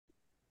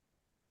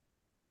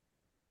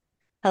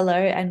Hello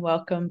and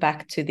welcome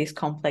back to This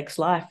Complex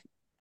Life.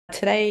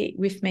 Today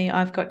with me,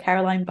 I've got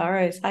Caroline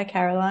Burrows. Hi,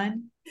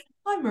 Caroline.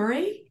 Hi,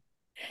 Marie.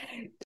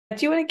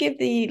 Do you want to give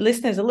the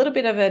listeners a little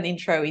bit of an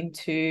intro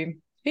into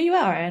who you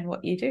are and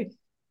what you do?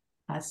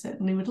 I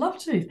certainly would love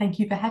to. Thank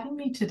you for having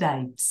me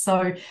today.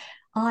 So,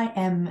 I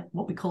am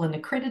what we call an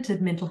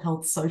accredited mental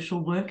health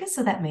social worker.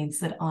 So, that means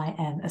that I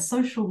am a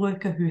social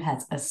worker who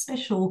has a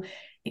special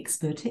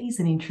expertise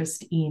and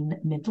interest in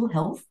mental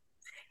health.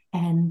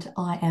 And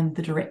I am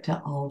the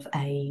director of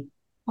a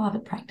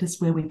private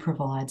practice where we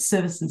provide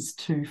services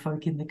to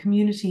folk in the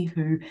community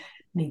who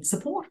need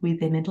support with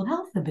their mental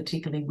health and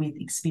particularly with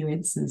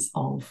experiences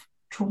of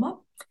trauma.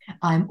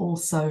 I'm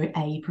also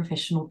a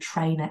professional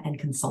trainer and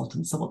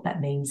consultant. So, what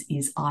that means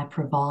is I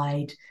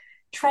provide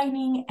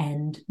training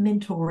and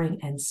mentoring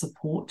and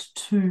support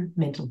to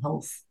mental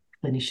health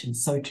clinicians,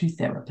 so to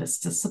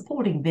therapists, to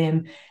supporting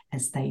them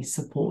as they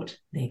support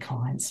their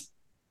clients.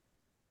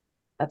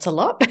 That's a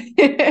lot.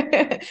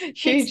 It's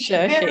Huge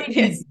very sheet.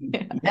 busy.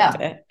 I Yeah.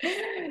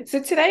 bet.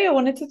 So today we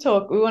wanted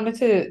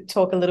to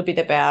talk a little bit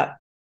about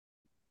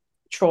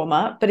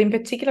trauma, but in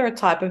particular a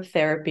type of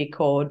therapy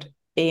called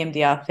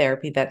EMDR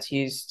therapy that's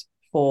used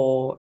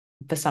for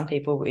some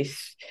people with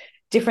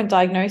different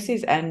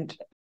diagnoses and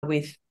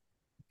with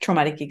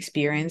traumatic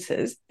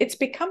experiences. It's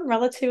become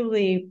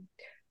relatively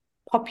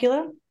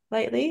popular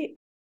lately.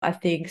 I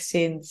think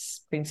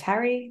since Prince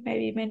Harry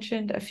maybe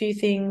mentioned a few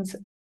things,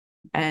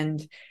 and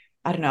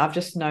I don't know, I've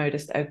just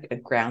noticed a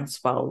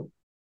groundswell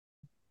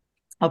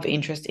of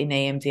interest in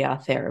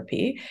EMDR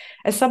therapy.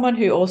 As someone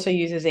who also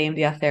uses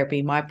EMDR therapy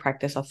in my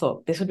practice, I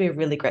thought this would be a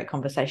really great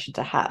conversation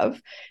to have.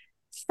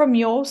 From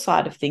your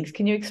side of things,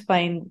 can you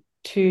explain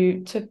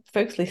to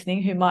folks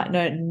listening who might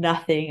know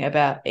nothing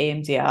about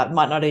EMDR,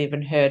 might not have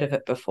even heard of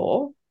it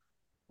before,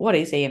 what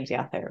is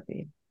EMDR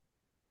therapy?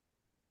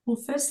 Well,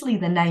 firstly,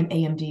 the name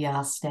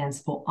EMDR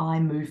stands for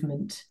eye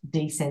movement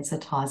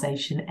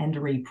desensitization and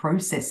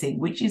reprocessing,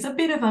 which is a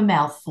bit of a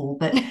mouthful,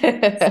 but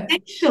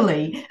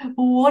essentially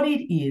what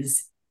it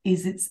is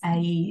it's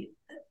a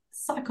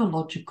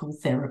psychological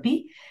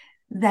therapy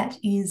that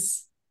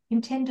is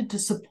intended to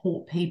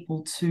support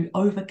people to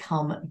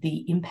overcome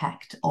the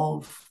impact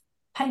of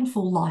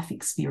painful life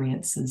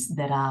experiences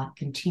that are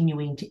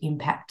continuing to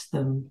impact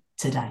them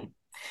today.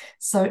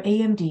 So,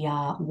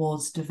 EMDR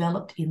was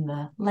developed in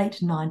the late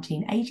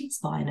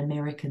 1980s by an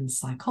American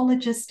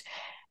psychologist.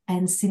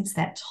 And since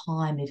that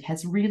time, it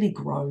has really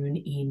grown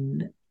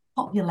in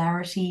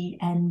popularity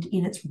and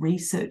in its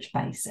research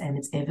base and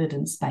its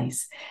evidence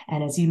base.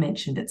 And as you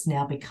mentioned, it's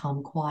now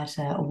become quite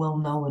a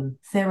well-known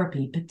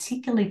therapy,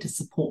 particularly to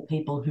support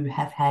people who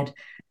have had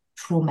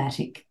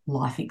traumatic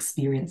life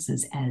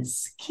experiences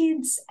as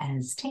kids,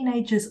 as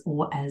teenagers,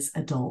 or as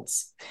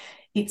adults.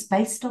 It's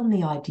based on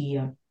the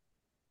idea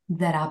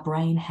that our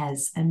brain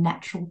has a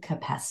natural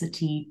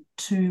capacity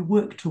to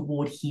work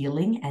toward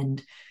healing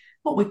and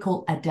what we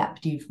call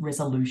adaptive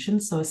resolution.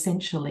 So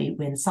essentially,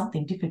 when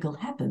something difficult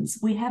happens,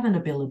 we have an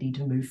ability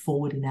to move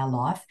forward in our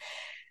life.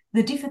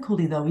 The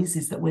difficulty, though,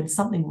 is that when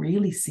something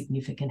really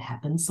significant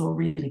happens, or a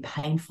really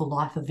painful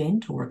life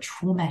event or a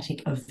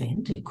traumatic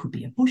event, it could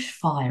be a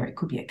bushfire, it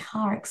could be a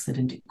car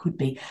accident, it could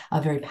be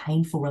a very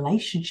painful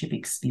relationship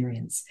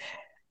experience,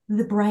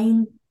 the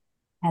brain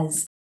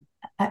has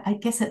I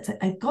guess it's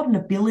got an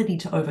ability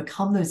to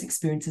overcome those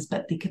experiences,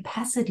 but the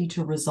capacity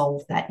to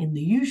resolve that in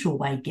the usual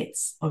way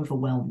gets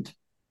overwhelmed.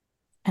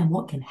 And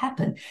what can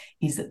happen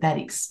is that that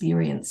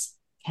experience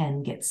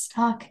can get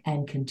stuck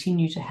and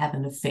continue to have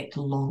an effect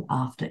long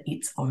after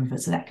it's over.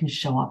 So that can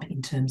show up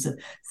in terms of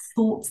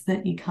thoughts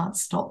that you can't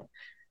stop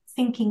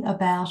thinking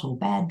about, or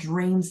bad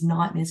dreams,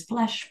 nightmares,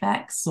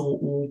 flashbacks,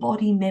 or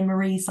body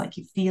memories, like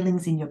your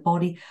feelings in your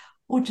body,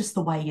 or just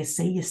the way you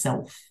see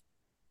yourself.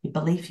 Your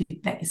belief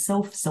about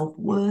yourself,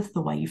 self-worth,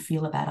 the way you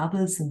feel about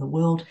others and the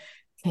world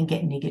can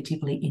get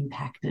negatively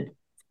impacted.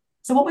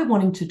 So what we're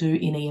wanting to do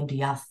in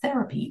EMDR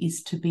therapy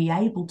is to be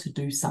able to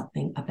do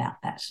something about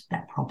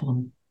that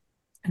problem.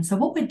 And so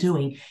what we're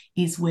doing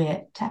is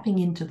we're tapping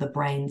into the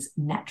brain's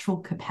natural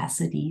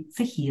capacity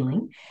for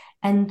healing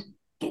and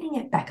getting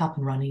it back up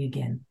and running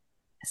again,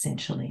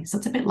 essentially. So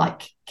it's a bit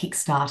like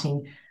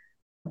kickstarting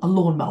a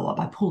lawnmower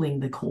by pulling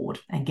the cord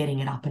and getting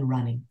it up and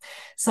running.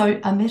 So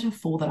a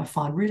metaphor that I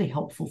find really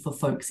helpful for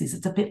folks is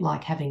it's a bit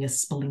like having a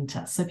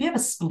splinter. So if you have a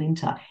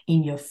splinter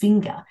in your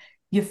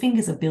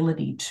finger's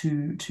ability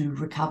to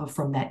recover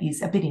from that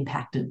is a bit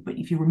impacted. But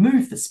if you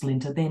remove the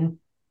splinter, then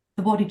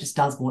the body just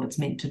does what it's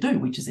meant to do,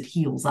 which is it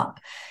heals up.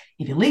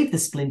 If you leave the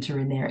splinter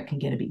in there, it can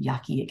get a bit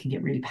yucky, it can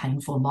get really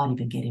painful, and might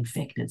even get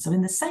infected. So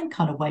in the same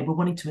kind of way, we're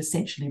wanting to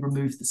essentially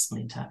remove the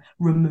splinter,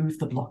 remove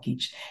the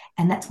blockage,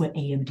 and that's where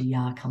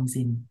EMDR comes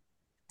in.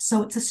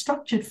 So it's a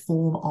structured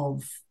form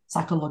of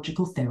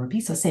psychological therapy,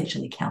 so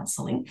essentially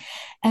counselling.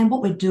 And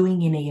what we're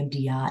doing in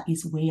EMDR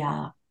is we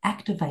are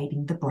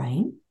activating the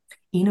brain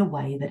in a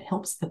way that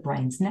helps the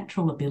brain's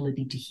natural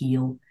ability to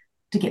heal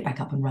to get back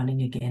up and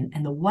running again.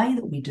 And the way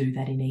that we do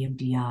that in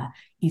EMDR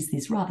is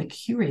this rather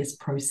curious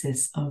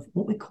process of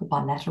what we call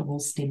bilateral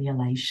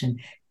stimulation.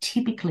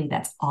 Typically,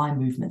 that's eye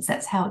movements.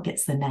 That's how it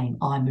gets the name,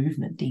 eye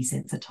movement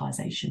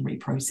desensitization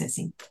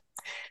reprocessing.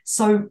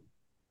 So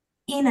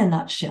in a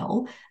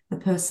nutshell, the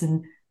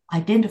person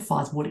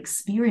identifies what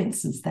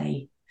experiences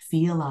they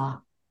feel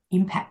are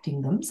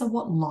impacting them. So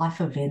what life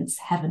events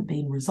haven't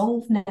been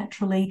resolved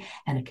naturally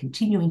and are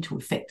continuing to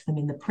affect them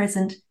in the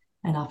present.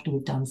 And after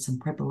we've done some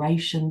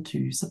preparation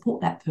to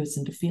support that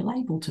person to feel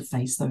able to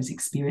face those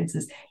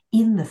experiences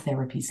in the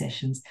therapy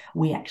sessions,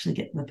 we actually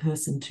get the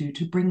person to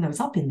bring those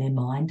up in their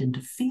mind and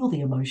to feel the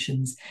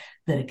emotions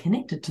that are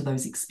connected to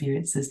those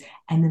experiences.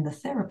 And then the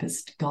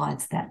therapist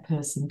guides that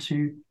person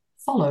to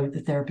follow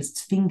the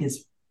therapist's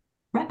fingers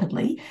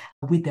rapidly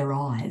with their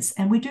eyes.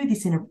 And we do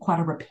this in quite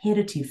a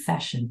repetitive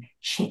fashion,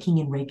 checking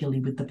in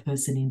regularly with the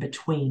person in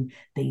between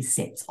these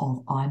sets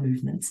of eye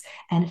movements.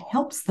 And it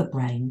helps the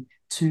brain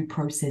to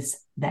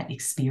process that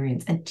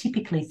experience. And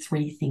typically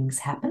 3 things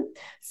happen.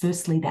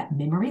 Firstly, that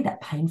memory,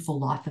 that painful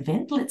life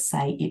event. Let's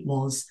say it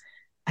was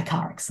a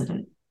car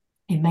accident.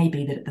 It may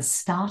be that at the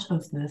start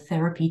of the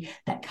therapy,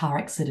 that car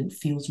accident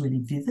feels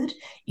really vivid.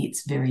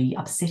 It's very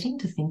upsetting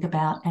to think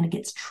about and it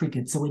gets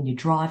triggered. So when you're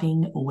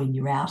driving or when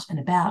you're out and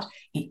about,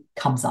 it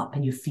comes up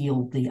and you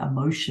feel the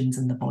emotions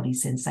and the body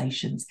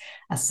sensations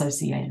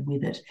associated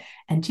with it.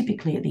 And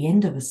typically at the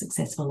end of a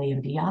successful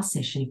EMDR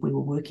session, if we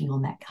were working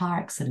on that car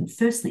accident,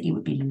 firstly, it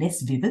would be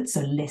less vivid,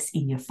 so less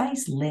in your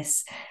face,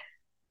 less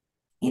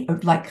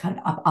like kind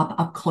of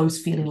up close,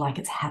 feeling like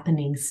it's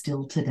happening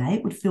still today.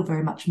 It would feel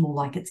very much more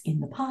like it's in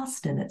the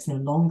past and it's no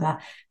longer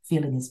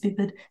feeling as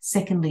vivid.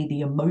 Secondly,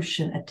 the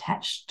emotion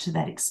attached to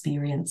that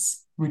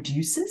experience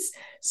reduces.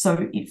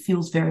 So it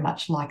feels very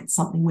much like it's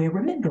something we're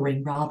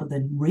remembering rather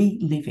than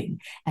reliving.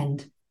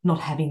 And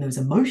not having those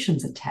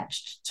emotions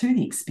attached to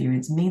the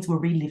experience means we're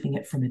reliving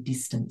it from a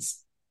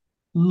distance,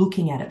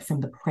 looking at it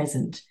from the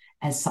present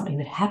as something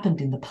that happened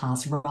in the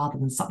past rather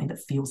than something that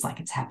feels like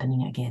it's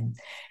happening again.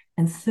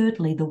 And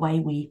thirdly, the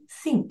way we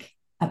think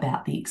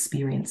about the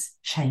experience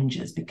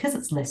changes. Because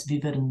it's less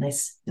vivid and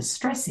less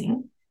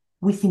distressing,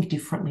 we think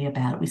differently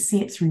about it. We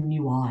see it through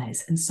new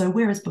eyes. And so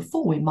whereas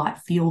before we might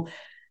feel,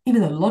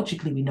 even though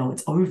logically we know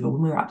it's over,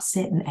 when we're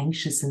upset and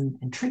anxious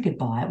and triggered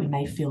by it, we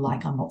may feel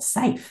like I'm not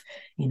safe.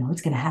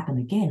 It's going to happen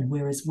again.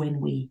 Whereas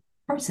when we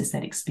process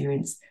that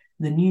experience,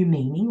 the new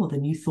meaning or the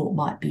new thought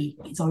might be,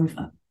 it's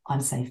over.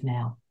 I'm safe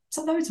now.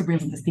 So those are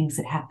really the things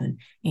that happen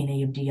in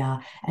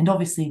EMDR. And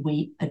obviously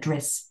we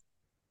address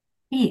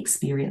key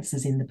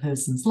experiences in the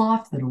person's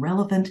life that are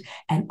relevant.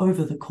 And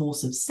over the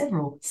course of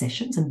several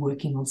sessions and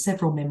working on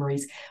several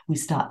memories, we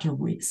start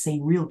to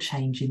see real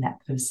change in that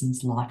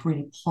person's life,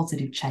 really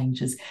positive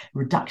changes,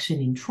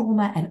 reduction in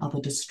trauma and other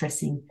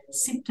distressing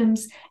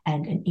symptoms,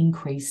 and an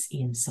increase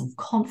in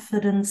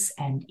self-confidence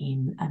and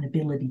in an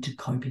ability to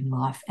cope in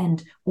life.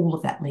 And all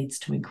of that leads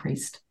to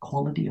increased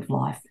quality of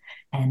life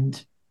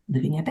and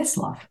living our best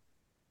life.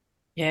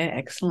 Yeah,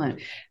 excellent.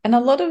 And a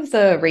lot of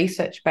the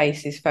research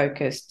base is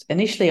focused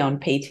initially on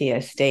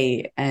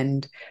PTSD.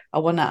 And I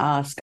want to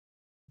ask,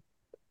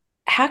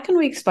 how can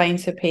we explain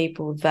to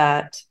people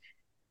that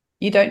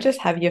you don't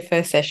just have your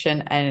first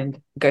session and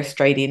go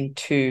straight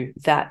into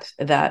that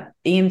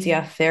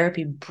EMDR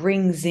therapy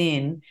brings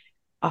in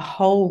a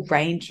whole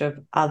range of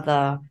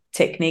other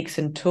techniques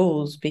and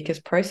tools, because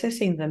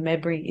processing the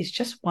memory is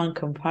just one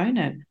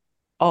component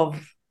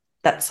of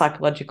that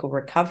psychological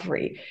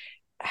recovery.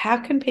 How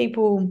can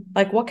people,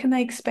 what can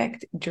they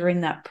expect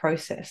during that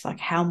process?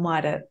 How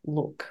might it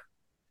look?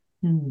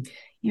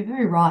 You're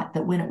very right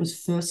that when it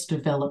was first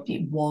developed,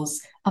 it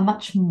was a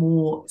much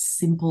more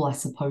simple, I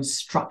suppose,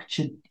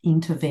 structured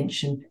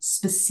intervention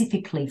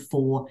specifically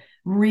for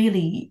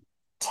really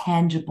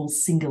tangible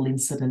single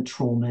incident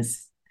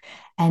traumas.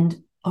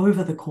 And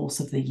over the course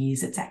of the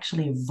years, it's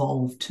actually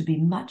evolved to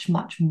be much,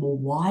 much more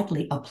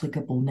widely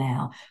applicable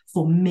now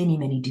for many,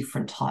 many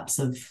different types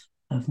of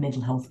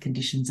mental health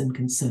conditions and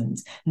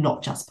concerns,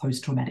 not just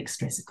post-traumatic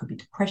stress. It could be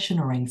depression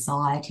or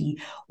anxiety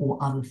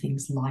or other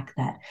things like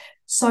that.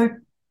 So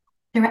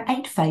there are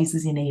 8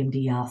 phases in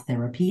EMDR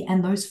therapy,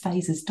 and those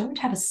phases don't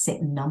have a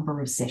set number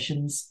of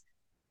sessions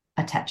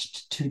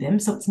attached to them.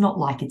 So it's not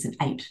like it's an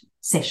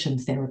 8-session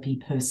therapy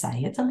per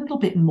se. It's a little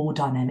bit more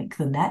dynamic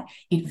than that.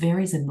 It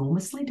varies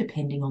enormously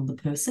depending on the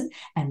person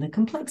and the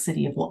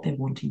complexity of what they're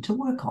wanting to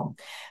work on.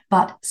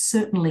 But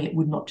certainly it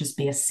would not just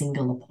be a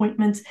single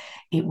appointment.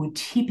 It would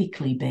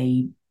typically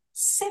be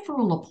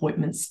several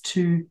appointments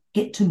to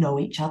get to know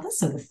each other,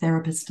 so the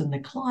therapist and the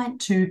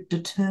client, to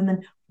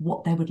determine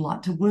what they would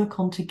like to work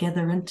on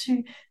together and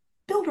to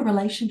build a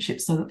relationship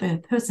so that the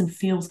person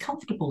feels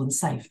comfortable and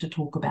safe to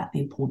talk about the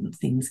important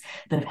things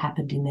that have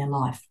happened in their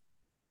life.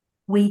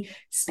 We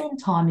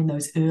spend time in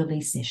those early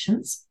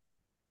sessions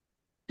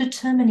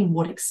determining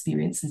what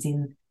experiences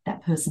in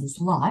that person's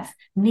life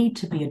need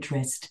to be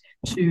addressed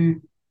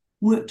to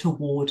work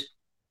toward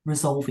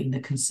resolving the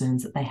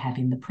concerns that they have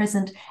in the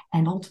present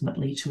and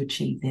ultimately to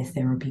achieve their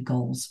therapy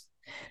goals.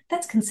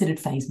 That's considered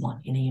phase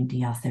 1 in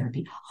EMDR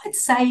therapy. I'd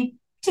say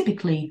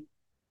typically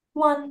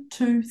 1,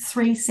 2,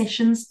 3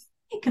 sessions.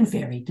 It can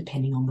vary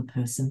depending on the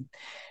person.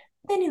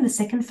 Then in the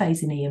second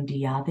phase in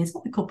EMDR, there's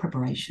what we call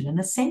preparation. And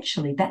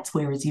essentially that's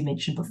where, as you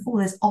mentioned before,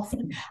 there's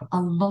often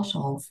a lot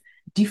of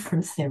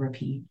different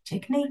therapy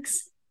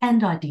techniques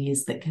and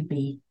ideas that can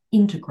be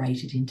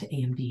integrated into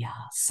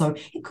EMDR. So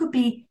it could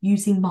be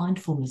using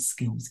mindfulness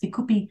skills. It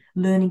could be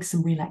learning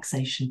some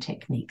relaxation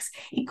techniques.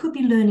 It could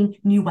be learning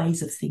new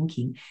ways of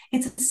thinking.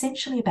 It's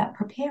essentially about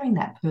preparing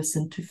that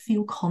person to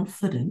feel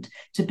confident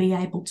to be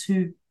able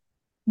to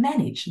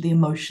manage the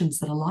emotions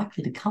that are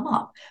likely to come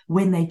up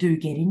when they do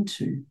get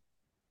into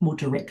more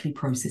directly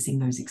processing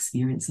those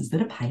experiences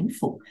that are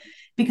painful,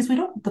 because we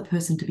don't want the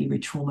person to be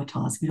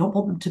re-traumatized. We don't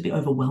want them to be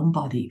overwhelmed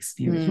by the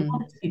experience. We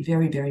want it to be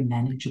very, very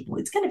manageable.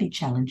 It's going to be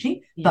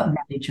challenging, but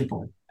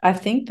manageable. I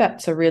think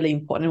that's a really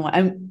important one.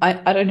 And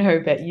I don't know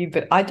about you,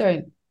 but I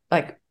don't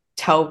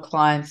tell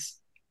clients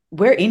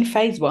we're in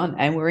phase 1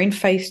 and we're in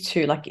phase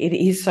 2. Like, it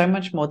is so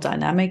much more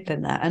dynamic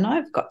than that. And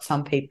I've got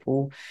some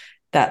people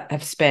that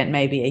have spent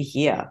maybe a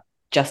year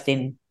just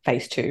in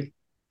phase 2.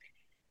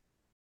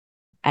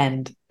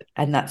 And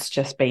that's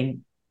just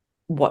been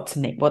what's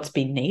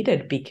been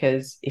needed,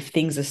 because if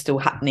things are still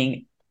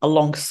happening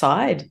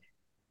alongside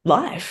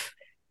life,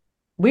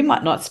 we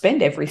might not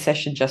spend every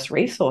session just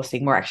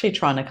resourcing. We're actually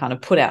trying to kind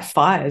of put out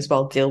fires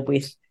while deal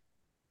with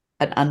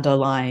an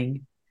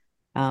underlying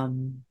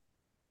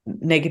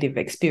negative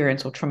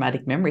experience or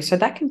traumatic memory. So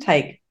that can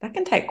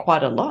take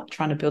quite a lot,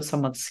 trying to build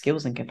someone's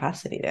skills and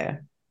capacity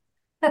there.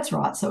 That's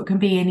right. So it can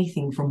be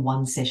anything from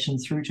 1 session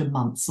through to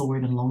months or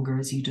even longer,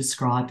 as you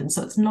described. And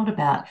so it's not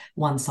about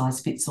one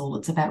size fits all.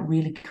 It's about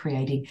really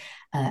creating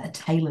a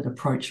tailored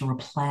approach or a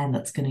plan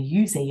that's going to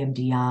use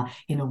EMDR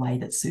in a way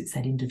that suits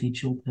that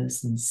individual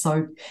person.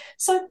 So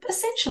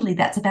essentially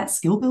that's about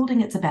skill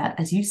building. It's about,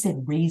 as you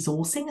said,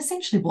 resourcing.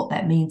 Essentially what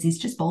that means is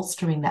just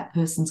bolstering that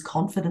person's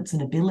confidence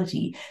and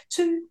ability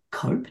to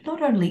cope,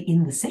 not only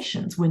in the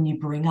sessions when you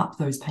bring up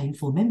those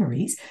painful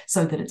memories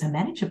so that it's a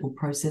manageable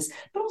process,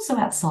 but also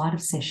outside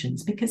of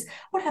sessions. Because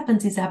what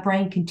happens is our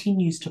brain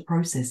continues to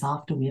process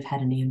after we've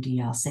had an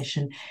EMDR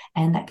session,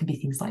 and that can be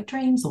things like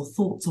dreams or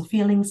thoughts or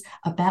feelings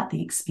about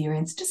the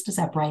experience, just as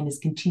our brain is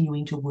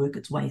continuing to work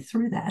its way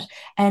through that.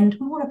 And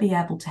we want to be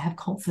able to have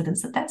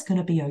confidence that that's going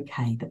to be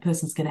okay. The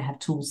person's going to have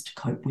tools to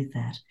cope with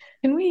that.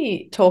 Can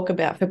we talk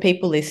about, for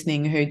people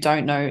listening who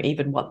don't know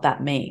even what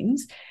that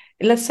means,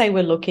 let's say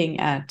we're looking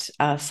at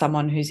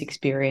someone who's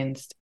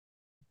experienced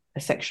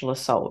a sexual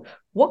assault.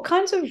 What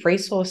kinds of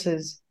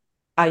resources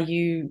are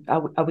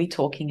we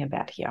talking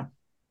about here?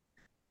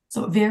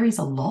 So it varies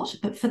a lot,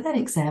 but for that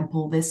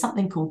example, there's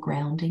something called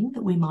grounding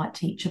that we might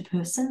teach a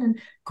person.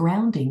 And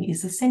grounding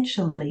is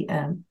essentially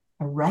a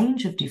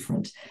range of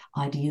different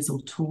ideas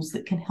or tools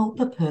that can help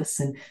a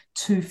person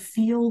to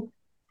feel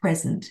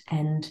present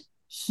and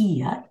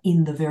here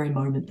in the very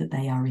moment that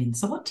they are in.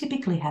 So what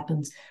typically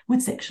happens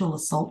with sexual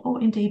assault,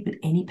 or indeed with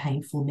any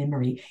painful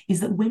memory, is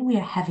that when we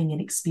are having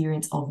an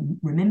experience of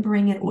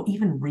remembering it or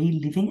even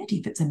reliving it,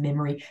 if it's a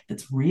memory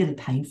that's really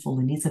painful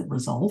and isn't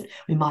resolved,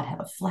 we might have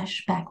a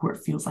flashback where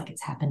it feels like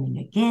it's happening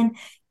again.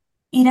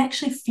 It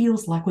actually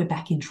feels like we're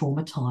back in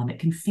trauma time. It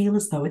can feel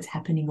as though it's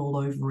happening all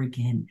over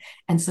again.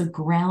 And so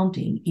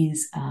grounding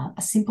is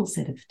a simple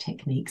set of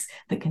techniques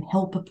that can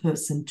help a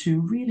person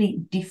to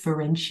really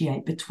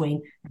differentiate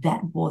between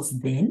that was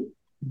then,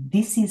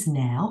 this is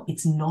now,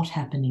 it's not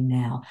happening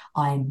now.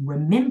 I'm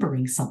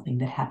remembering something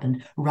that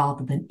happened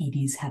rather than it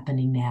is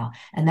happening now.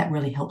 And that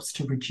really helps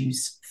to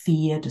reduce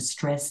fear,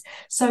 distress.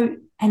 So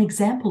an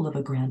example of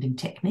a grounding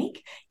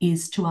technique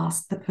is to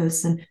ask the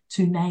person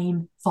to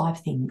name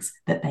 5 things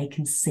that they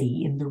can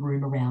see in the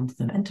room around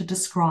them and to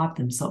describe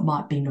them. So it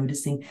might be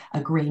noticing a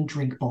green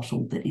drink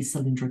bottle that is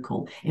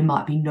cylindrical. It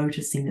might be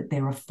noticing that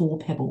there are 4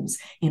 pebbles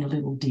in a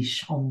little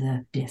dish on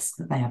the desk,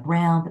 that they are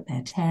brown, that they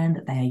are tan,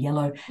 that they are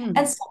yellow,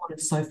 and so on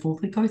and so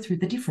forth. We go through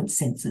the different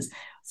senses.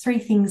 3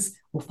 things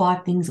or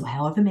 5 things or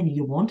however many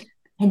you want,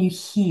 and you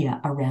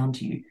hear around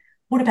you.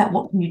 What about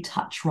what can you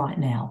touch right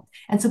now?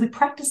 And so we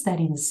practice that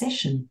in the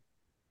session,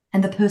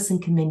 and the person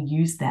can then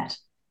use that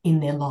in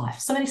their life.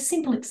 So a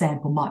simple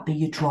example might be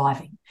you're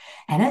driving.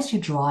 And as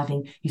you're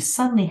driving, you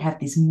suddenly have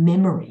this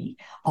memory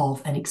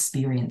of an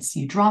experience.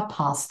 You drive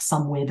past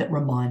somewhere that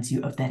reminds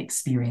you of that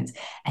experience,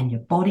 and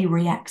your body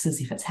reacts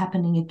as if it's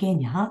happening again.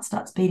 Your heart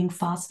starts beating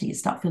faster. You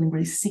start feeling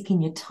really sick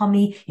in your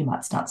tummy. You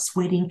might start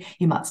sweating.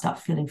 You might start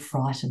feeling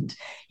frightened.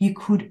 You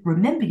could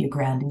remember your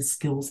grounding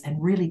skills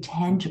and really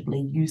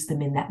tangibly use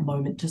them in that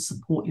moment to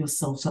support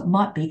yourself. So it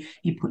might be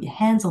you put your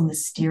hands on the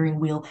steering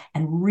wheel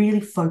and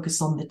really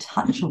focus on the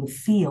touch or the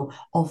feel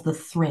of the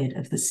thread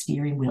of the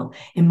steering wheel.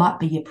 It might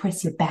be you you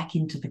press your back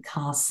into the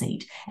car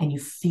seat and you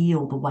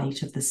feel the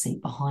weight of the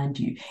seat behind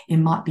you. It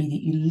might be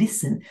that you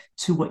listen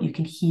to what you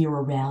can hear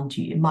around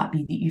you. It might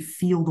be that you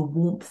feel the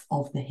warmth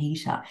of the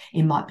heater.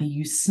 It might be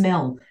you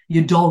smell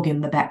your dog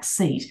in the back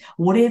seat.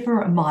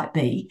 Whatever it might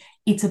be,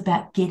 it's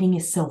about getting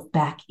yourself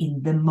back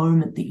in the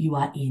moment that you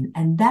are in.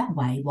 And that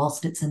way,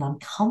 whilst it's an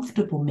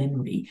uncomfortable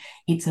memory,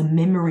 it's a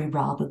memory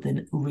rather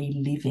than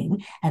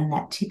reliving. And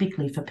that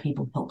typically for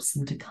people helps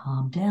them to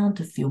calm down,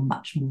 to feel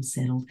much more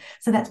settled.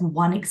 So that's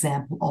one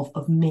example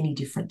of many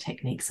different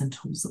techniques and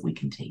tools that we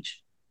can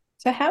teach.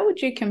 So how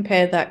would you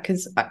compare that?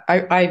 Because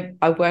I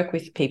work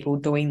with people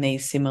doing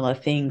these similar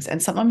things,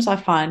 and sometimes I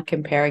find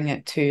comparing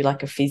it to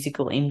like a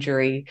physical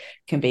injury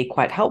can be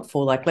quite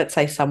helpful. Like let's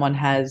say someone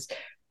has,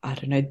 I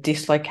don't know,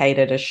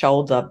 dislocated a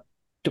shoulder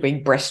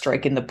doing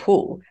breaststroke in the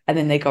pool, and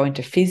then they go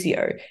into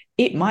physio.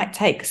 It might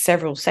take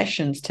several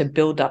sessions to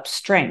build up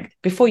strength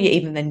before you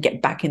even then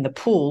get back in the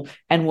pool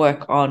and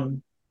work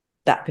on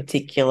that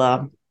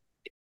particular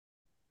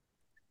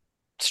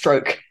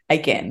stroke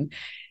again.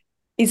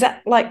 Is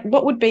that like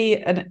what would be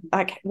an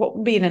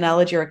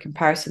analogy or a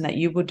comparison that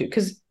you would do?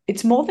 Because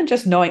it's more than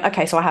just knowing,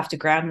 okay, so I have to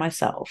ground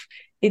myself.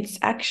 It's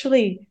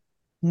actually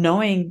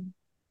knowing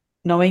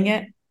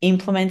it,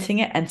 implementing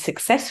it, and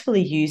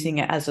successfully using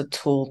it as a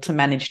tool to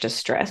manage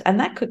distress. And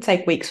that could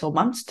take weeks or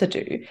months to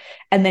do.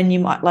 And then you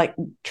might like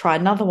try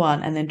another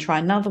one and then try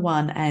another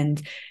one,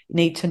 and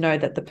need to know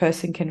that the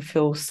person can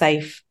feel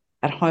safe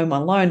at home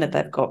alone, that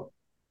they've got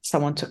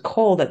someone to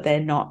call, that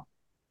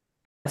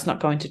it's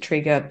not going to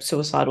trigger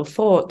suicidal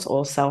thoughts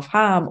or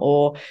self-harm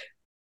or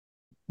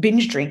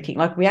binge drinking.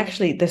 Like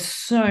there's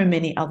so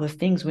many other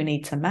things we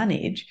need to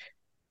manage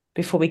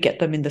before we get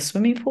them in the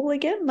swimming pool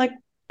again. Like,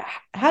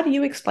 how do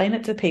you explain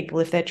it to people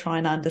if they're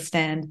trying to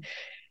understand,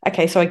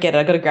 okay, so I get it,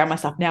 I got to ground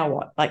myself, now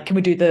what? Like, can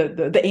we do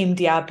the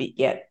EMDR bit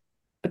yet?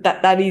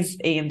 But that is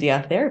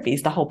EMDR therapy,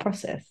 is the whole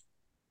process.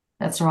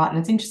 That's right. And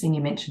it's interesting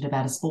you mentioned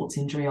about a sports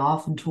injury. I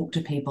often talk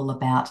to people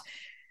about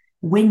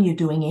when you're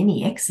doing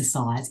any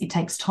exercise, it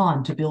takes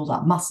time to build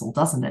up muscle,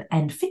 doesn't it?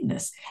 And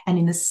fitness. And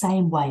in the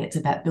same way, it's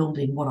about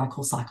building what I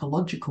call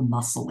psychological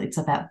muscle. It's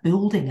about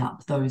building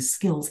up those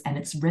skills, and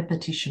it's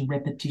repetition,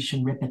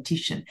 repetition,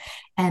 repetition.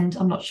 And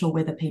I'm not sure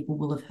whether people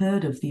will have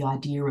heard of the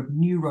idea of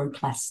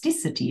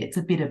neuroplasticity. It's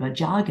a bit of a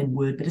jargon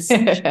word, but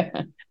essentially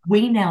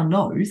we now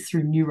know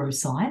through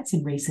neuroscience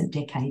in recent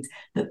decades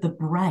that the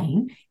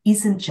brain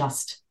isn't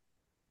just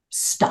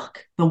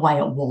stuck the way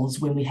it was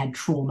when we had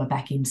trauma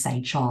back in,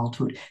 say,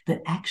 childhood,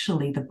 that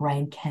actually the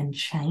brain can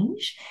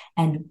change,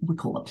 and we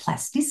call it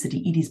plasticity.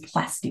 It is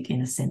plastic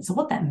in a sense. So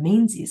what that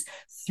means is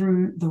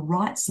through the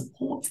right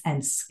supports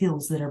and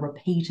skills that are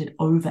repeated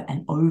over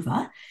and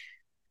over,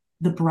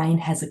 the brain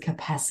has a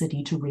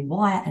capacity to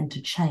rewire and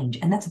to change.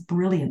 And that's a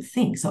brilliant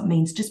thing. So it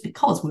means just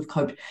because we've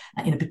coped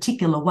in a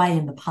particular way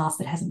in the past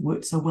that hasn't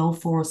worked so well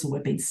for us, or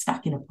we've been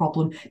stuck in a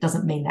problem,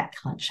 doesn't mean that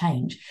can't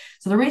change.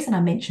 So the reason I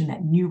mentioned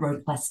that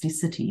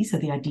neuroplasticity, so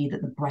the idea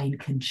that the brain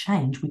can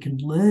change, we can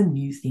learn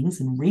new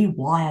things and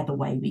rewire the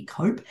way we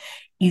cope,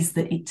 is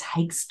that it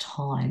takes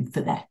time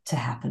for that to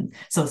happen.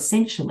 So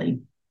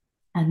essentially,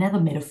 another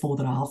metaphor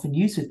that I often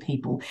use with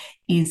people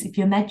is if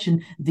you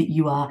imagine that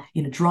you are,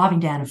 driving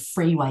down a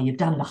freeway, you've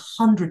done it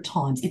 100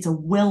 times, it's a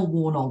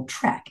well-worn old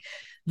track,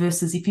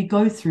 versus if you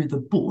go through the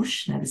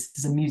bush. Now, this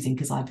is amusing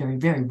because I very,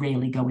 very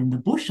rarely go in the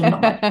bush. I'm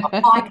not much of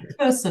a hiker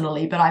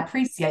personally, but I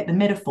appreciate the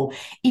metaphor.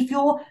 If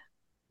you're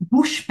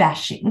bush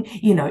bashing,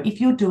 if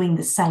you're doing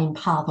the same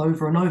path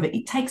over and over,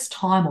 it takes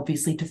time,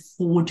 obviously, to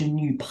forge a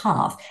new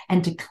path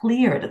and to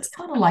clear it. It's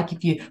kind of like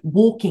if you're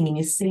walking and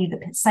you see the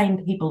same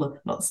people,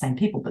 not the same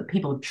people, but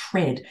people have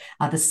tread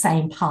the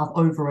same path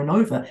over and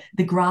over,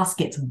 the grass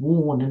gets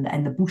worn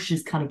and the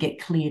bushes kind of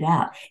get cleared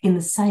out. In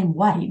the same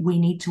way, we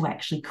need to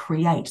actually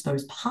create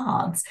those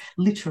paths,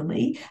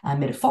 literally,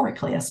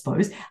 metaphorically, I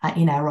suppose,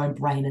 in our own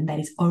brain. And that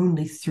is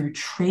only through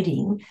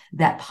treading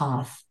that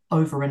path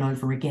over and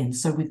over again.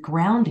 So with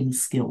grounding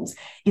skills,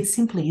 it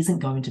simply isn't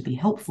going to be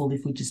helpful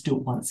if we just do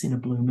it once in a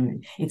blue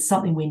moon. It's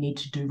something we need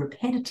to do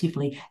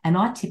repetitively. And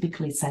I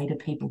typically say to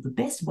people, the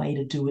best way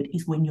to do it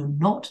is when you're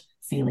not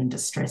feeling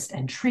distressed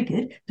and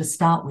triggered to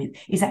start with,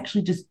 is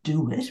actually just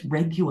do it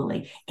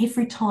regularly.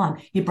 Every time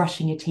you're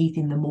brushing your teeth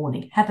in the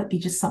morning, have it be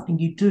just something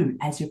you do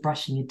as you're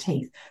brushing your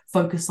teeth.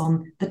 Focus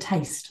on the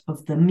taste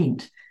of the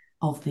mint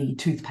of the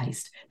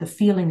toothpaste, the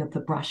feeling of the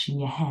brush in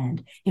your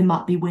hand. It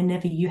might be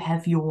whenever you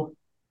have your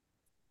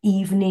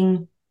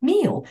evening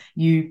meal,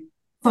 you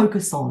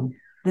focus on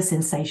the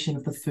sensation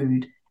of the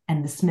food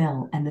and the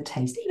smell and the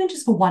taste, even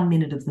just for 1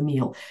 minute of the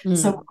meal.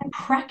 So when we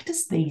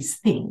practice these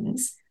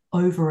things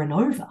over and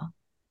over,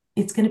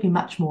 it's going to be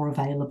much more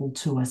available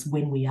to us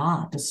when we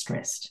are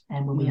distressed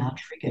and when we are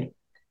triggered.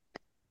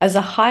 As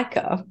a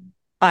hiker,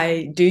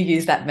 I do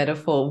use that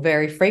metaphor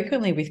very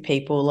frequently with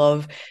people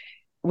of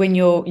when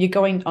you're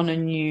going on a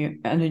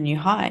new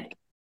hike,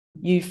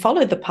 you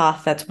follow the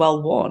path that's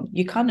well worn.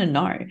 You kind of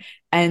know,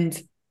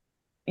 and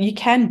you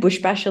can bush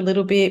bash a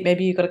little bit.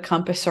 Maybe you've got a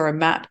compass or a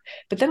map.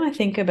 But then I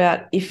think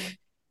about if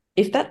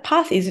that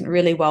path isn't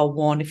really well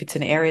worn, if it's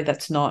an area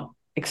that's not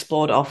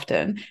explored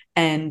often,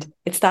 and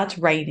it starts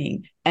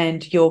raining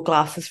and your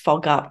glasses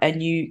fog up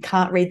and you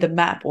can't read the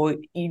map, or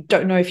you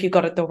don't know if you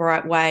got it the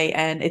right way,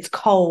 and it's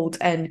cold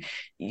and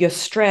you're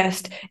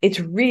stressed, it's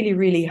really,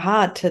 really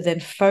hard to then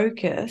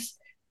focus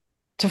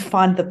to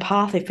find the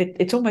path if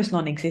it's almost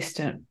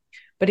non-existent.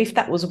 But if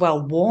that was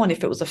well worn,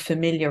 if it was a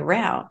familiar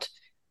route,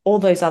 all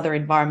those other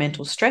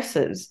environmental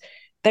stresses,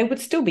 they would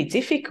still be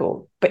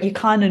difficult, but you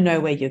kind of know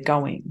where you're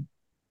going.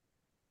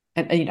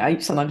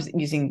 And sometimes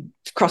using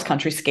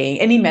cross-country skiing,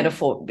 any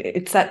metaphor,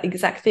 it's that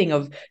exact thing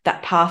of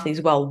that path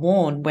is well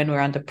worn. When we're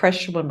under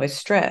pressure, when we're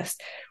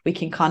stressed, we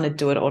can kind of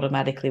do it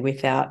automatically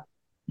without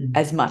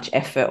as much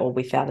effort or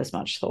without as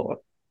much thought.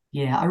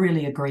 Yeah, I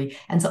really agree.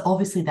 And so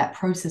obviously that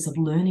process of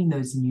learning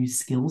those new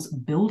skills,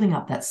 building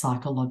up that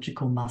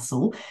psychological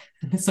muscle,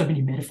 there's so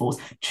many metaphors,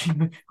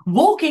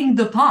 walking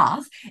the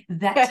path,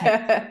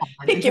 that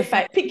takes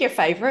pick your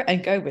favorite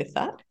and go with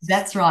that.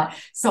 That's right.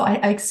 So I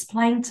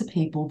explain to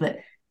people that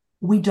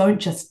we don't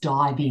just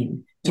dive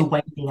in to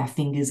waving our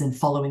fingers and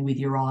following with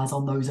your eyes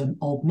on those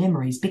old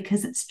memories,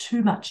 because it's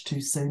too much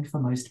too soon for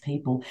most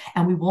people.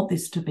 And we want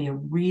this to be a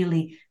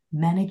really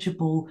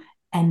manageable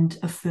and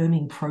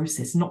affirming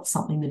process, not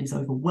something that is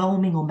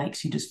overwhelming or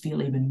makes you just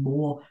feel even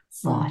more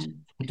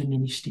frightened or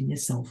diminished in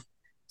yourself.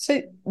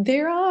 So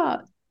there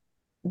are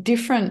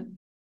different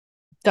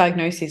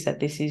diagnoses that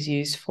this is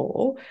used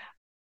for.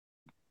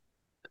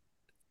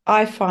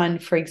 I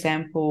find, for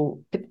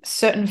example,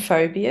 certain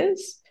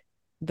phobias,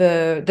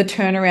 the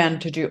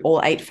turnaround to do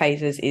all 8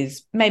 phases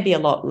is maybe a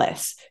lot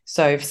less.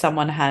 So if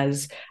someone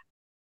has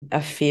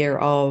a fear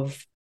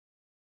of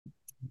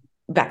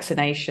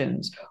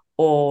vaccinations,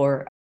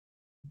 or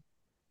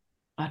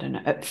I don't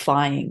know,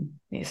 flying,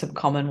 some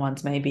common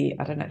ones, maybe,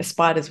 I don't know,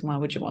 spiders, why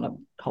would you want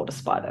to hold a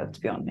spider? It's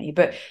beyond me.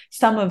 But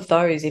some of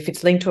those, if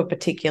it's linked to a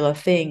particular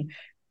thing,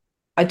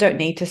 I don't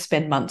need to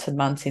spend months and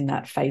months in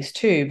that phase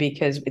 2,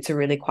 because it's a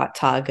really quite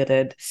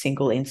targeted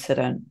single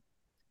incident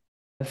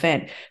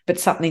event. But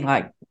something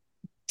like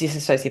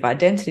dissociative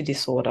identity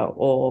disorder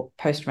or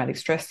post-traumatic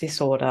stress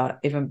disorder,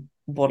 even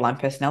borderline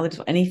personality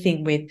disorder,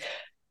 anything with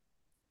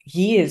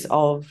years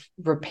of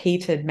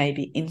repeated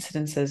maybe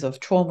incidences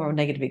of trauma or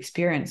negative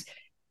experience,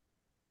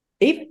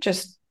 even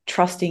just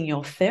trusting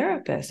your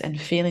therapist and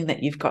feeling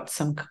that you've got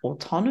some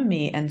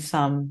autonomy and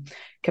some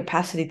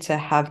capacity to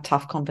have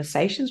tough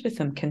conversations with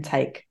them can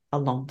take a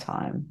long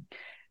time.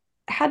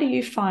 How do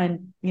you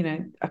find,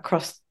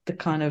 across the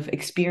kind of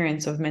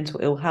experience of mental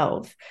ill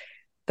health,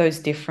 those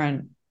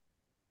different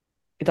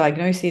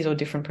diagnoses or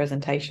different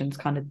presentations,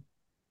 kind of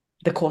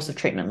the course of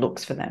treatment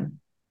looks for them?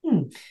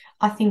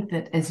 I think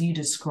that, as you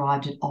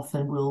described, it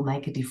often will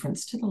make a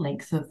difference to the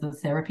length of the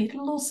therapy.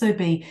 It'll also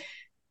be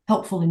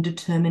helpful in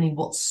determining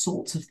what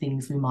sorts of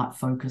things we might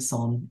focus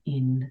on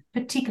in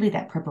particularly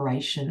that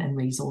preparation and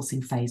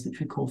resourcing phase, which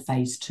we call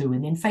phase 2.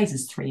 And then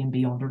phases 3 and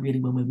beyond are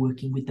really when we're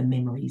working with the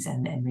memories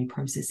and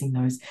reprocessing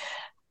those.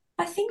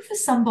 I think for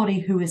somebody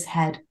who has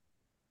had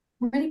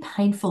really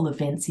painful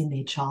events in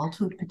their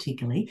childhood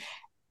particularly,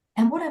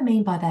 and what I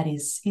mean by that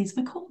is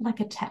we call it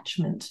like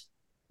attachment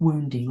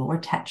wounding or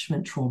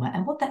attachment trauma.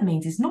 And what that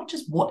means is not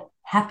just what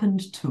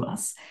happened to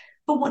us,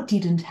 but what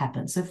didn't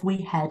happen. So if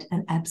we had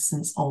an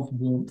absence of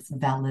warmth,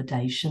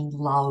 validation,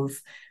 love,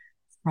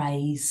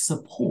 praise,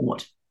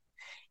 support,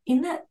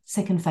 in that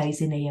second phase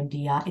in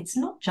EMDR, it's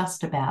not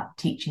just about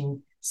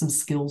teaching some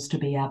skills to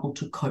be able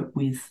to cope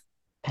with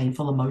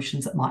painful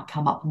emotions that might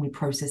come up when we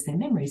process their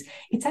memories.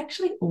 It's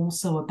actually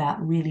also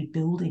about really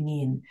building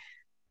in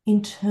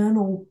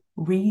internal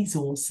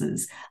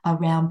resources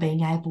around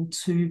being able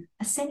to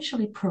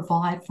essentially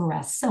provide for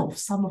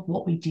ourselves some of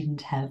what we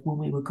didn't have when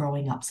we were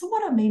growing up. So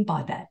what I mean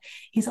by that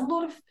is a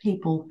lot of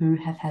people who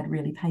have had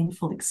really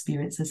painful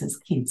experiences as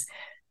kids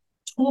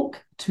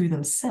talk to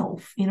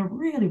themselves in a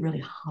really,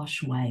 really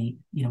harsh way.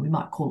 We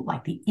might call it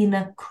like the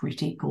inner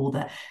critic or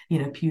the,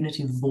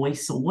 punitive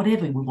voice or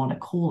whatever we want to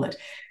call it.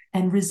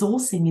 And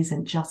resourcing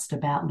isn't just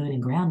about learning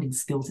grounding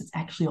skills. It's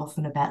actually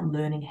often about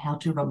learning how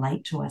to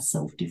relate to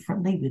ourselves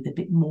differently, with a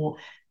bit more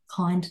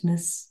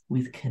kindness,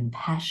 with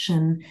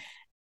compassion,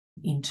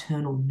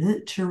 internal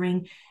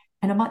nurturing.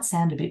 And it might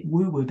sound a bit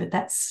woo-woo, but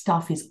that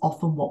stuff is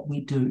often what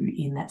we do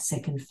in that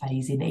second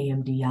phase in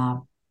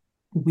EMDR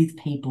with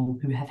people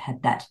who have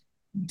had that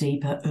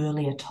deeper,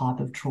 earlier type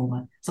of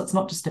trauma. So it's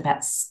not just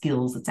about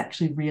skills. It's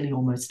actually really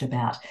almost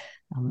about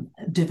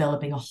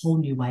developing a whole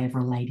new way of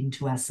relating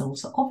to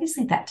ourselves. So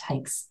obviously that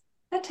takes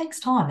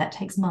time. That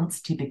takes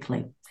months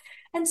typically.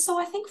 And so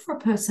I think for a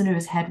person who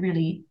has had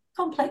really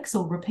complex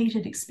or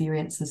repeated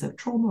experiences of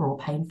trauma or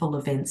painful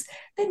events,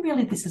 then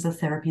really this is a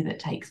therapy that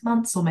takes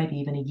months or maybe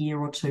even a year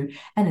or two.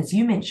 And as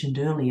you mentioned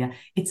earlier,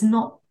 it's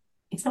not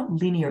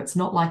linear. It's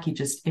not like you're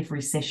just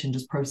every session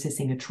just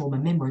processing a trauma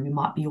memory. We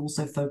might be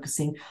also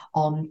focusing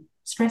on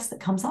stress that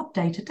comes up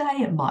day to day.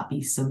 It might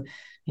be some,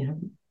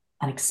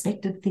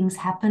 unexpected things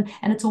happen.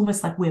 And it's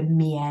almost like we're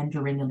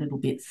meandering a little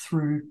bit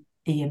through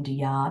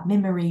EMDR,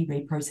 memory,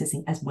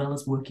 reprocessing, as well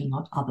as working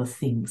on other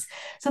things.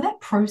 So that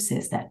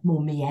process, that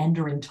more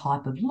meandering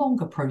type of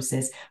longer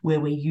process where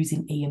we're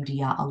using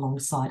EMDR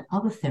alongside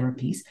other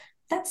therapies,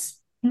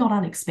 That's not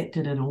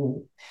unexpected at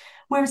all.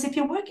 Whereas if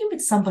you're working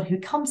with somebody who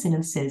comes in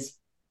and says,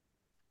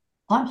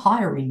 I'm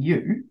hiring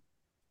you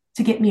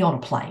to get me on a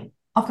plane.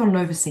 I've got an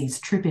overseas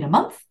trip in a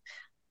month.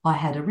 I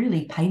had a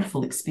really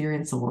painful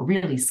experience or a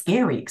really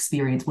scary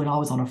experience when I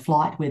was on a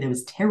flight where there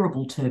was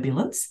terrible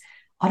turbulence.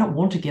 I don't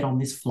want to get on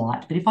this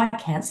flight, but if I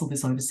cancel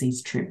this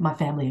overseas trip, my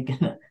family are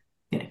gonna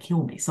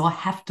kill me. So I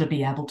have to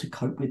be able to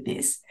cope with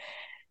this.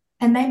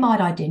 And they might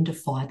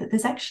identify that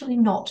there's actually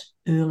not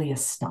earlier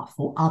stuff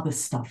or other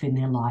stuff in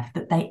their life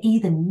that they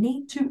either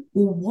need to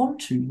or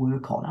want to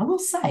work on. I will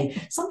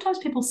say, sometimes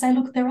people say,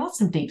 look, there are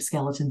some deep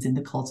skeletons in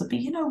the closet, but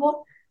you know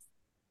what?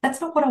 That's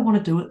not what I want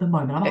to do at the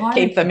moment.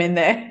 Keep them in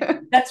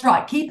there. That's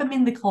right. Keep them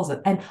in the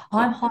closet. And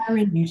I'm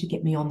hiring you to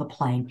get me on the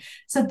plane.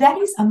 So that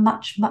is a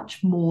much,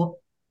 much more,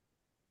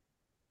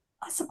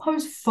 I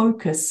suppose,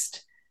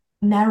 focused,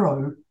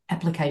 narrow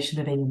application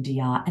of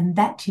EMDR. And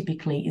that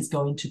typically is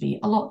going to be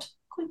a lot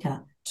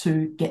quicker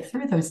to get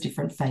through those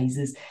different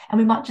phases. And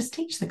we might just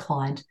teach the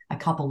client a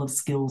couple of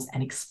skills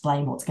and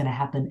explain what's going to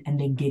happen and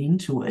then get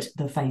into it,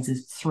 the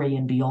phases 3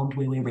 and beyond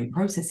where we're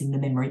reprocessing the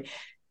memory,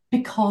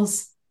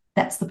 because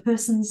that's the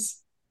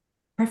person's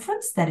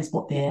preference. That is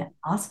what they're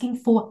asking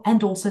for.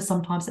 And also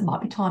sometimes it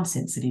might be time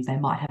sensitive. They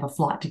might have a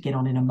flight to get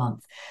on in a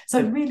month. So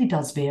it really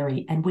does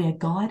vary. And we are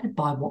guided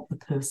by what the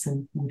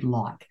person would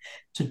like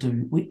to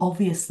do. We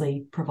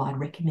obviously provide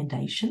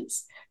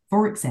recommendations.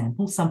 For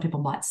example, some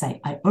people might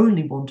say, I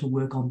only want to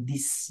work on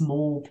this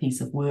small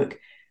piece of work.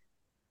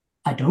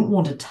 I don't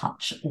want to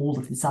touch all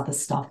of this other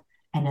stuff.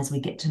 And as we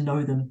get to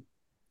know them,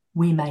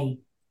 we may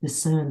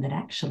discern that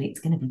actually it's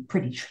going to be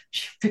pretty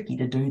tricky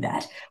to do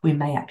that. We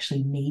may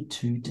actually need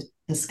to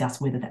discuss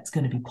whether that's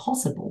going to be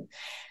possible.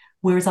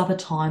 Whereas other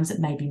times it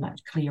may be much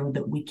clearer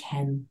that we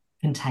can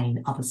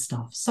contain other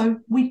stuff. So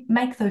we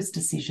make those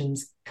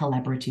decisions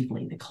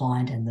collaboratively, the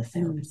client and the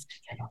therapist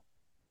together.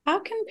 How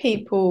can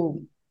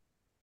people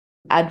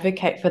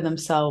advocate for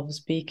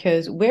themselves?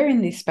 Because we're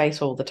in this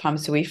space all the time,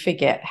 so we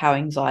forget how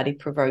anxiety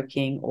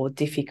provoking or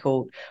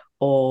difficult,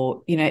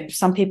 or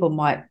some people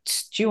might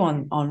stew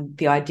on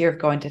the idea of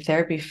going to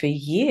therapy for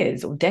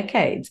years or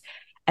decades,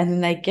 and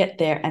then they get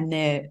there and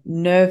they're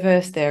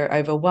nervous, they're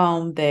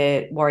overwhelmed,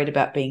 they're worried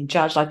about being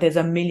judged, like there's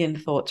a million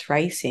thoughts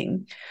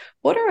racing.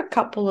 What are a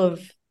couple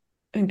of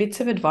bits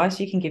of advice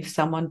you can give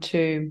someone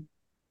to,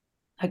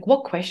 like,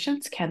 what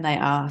questions can they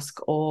ask,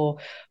 or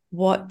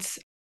what,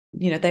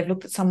 they've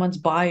looked at someone's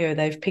bio,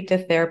 they've picked a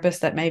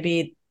therapist that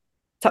maybe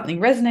something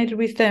resonated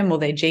with them or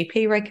their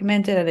GP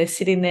recommended, and they're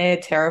sitting there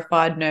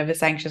terrified,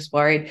 nervous, anxious,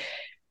 worried.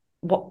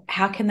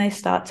 How can they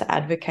start to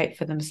advocate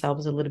for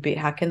themselves a little bit?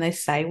 How can they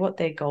say what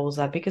their goals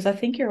are? Because I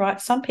think you're right.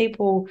 Some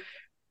people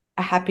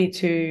are happy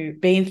to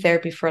be in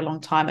therapy for a long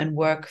time and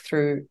work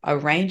through a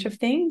range of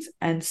things.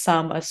 And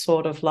some are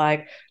sort of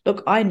like,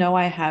 look, I know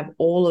I have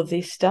all of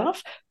this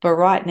stuff, but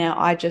right now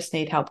I just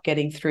need help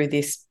getting through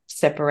this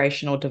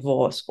separation or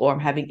divorce, or I'm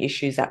having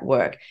issues at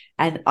work.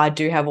 And I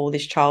do have all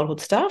this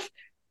childhood stuff,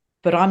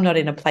 but I'm not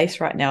in a place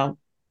right now,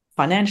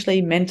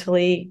 financially,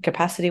 mentally,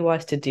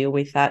 capacity-wise, to deal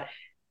with that.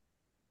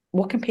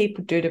 What can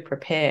people do to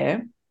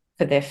prepare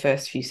for their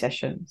first few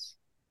sessions?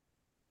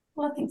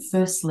 Well, I think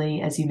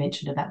firstly, as you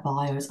mentioned about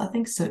bios, I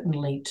think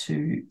certainly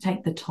to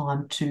take the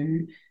time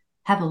to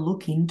have a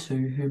look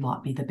into who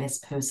might be the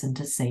best person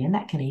to see. And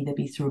that can either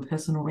be through a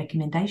personal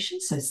recommendation,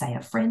 so say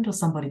a friend or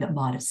somebody that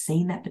might have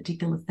seen that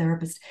particular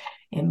therapist.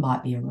 It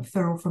might be a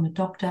referral from a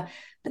doctor,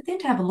 but then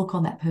to have a look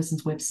on that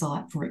person's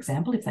website, for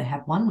example, if they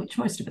have one, which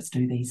most of us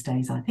do these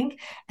days, I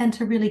think, and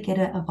to really get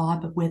a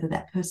vibe of whether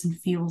that person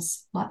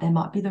feels like they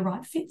might be the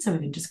right fit. So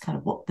even just kind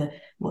of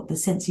what the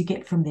sense you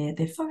get from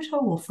their photo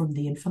or from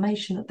the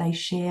information that they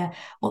share,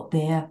 what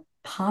their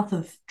path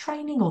of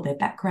training or their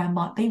background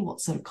might be, what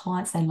sort of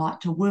clients they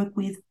like to work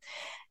with.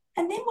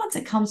 And then once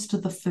it comes to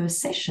the first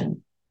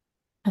session,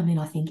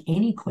 I think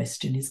any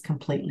question is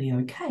completely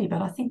okay,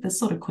 but I think the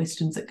sort of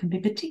questions that can be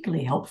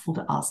particularly helpful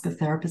to ask a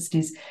therapist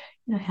is,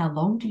 how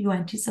long do you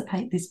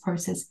anticipate this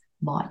process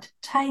might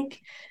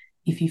take?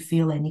 If you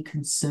feel any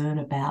concern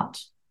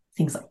about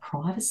things like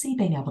privacy,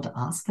 being able to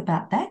ask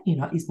about that,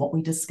 is what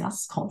we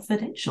discuss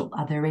confidential?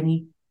 Are there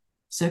any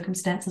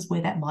circumstances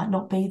where that might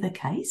not be the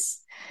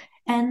case?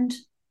 And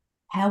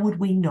how would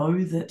we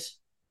know that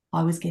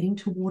I was getting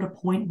toward a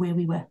point where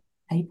we were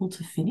able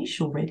to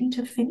finish or ready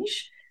to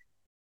finish?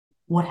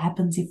 What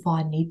happens if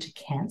I need to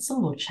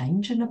cancel or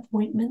change an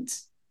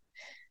appointment?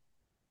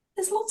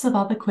 There's lots of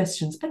other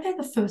questions, but they're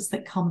the first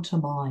that come to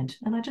mind.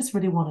 And I just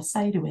really want to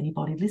say to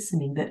anybody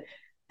listening that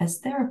as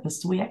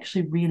therapists, we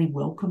actually really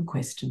welcome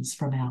questions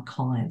from our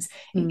clients.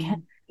 It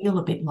can feel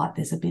a bit like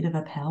there's a bit of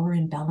a power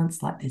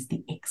imbalance, like there's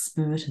the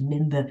expert and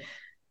then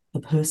the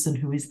person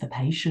who is the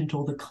patient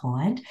or the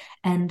client.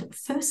 And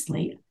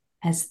firstly,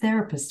 as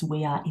therapists,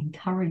 we are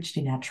encouraged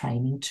in our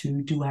training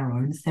to do our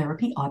own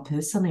therapy. I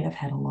personally have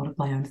had a lot of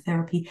my own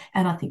therapy,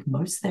 and I think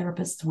most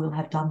therapists will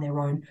have done their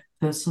own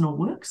personal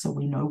work, so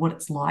we know what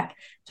it's like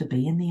to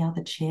be in the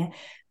other chair.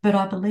 But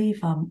I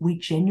believe we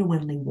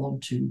genuinely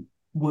want to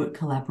work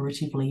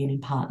collaboratively and in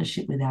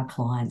partnership with our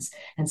clients.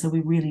 And so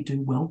we really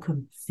do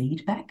welcome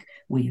feedback.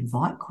 We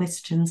invite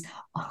questions.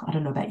 I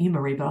don't know about you,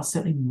 Marie, but I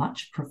certainly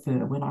much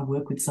prefer when I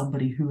work with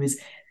somebody who is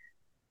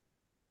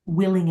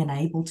willing and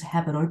able to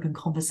have an open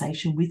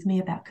conversation with me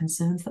about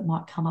concerns that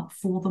might come up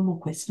for them or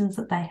questions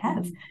that they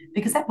have,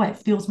 because that way it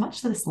feels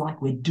much less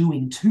like we're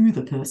doing to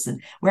the person.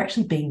 We're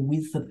actually being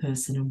with the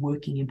person and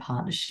working in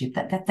partnership.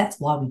 That's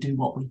why we do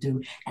what we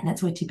do, and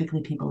that's where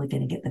typically people are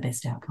going to get the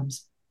best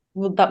outcomes.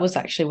 Well, that was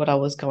actually what I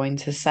was going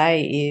to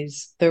say,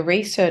 is the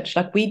research,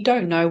 like, we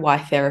don't know why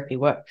therapy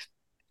works.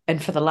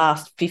 And for the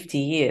last 50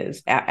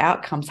 years, our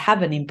outcomes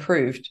haven't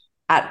improved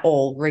at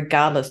all,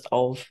 regardless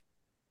of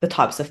the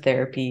types of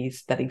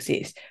therapies that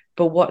exist.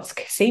 But what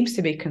seems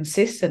to be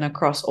consistent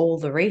across all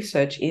the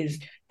research is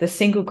the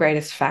single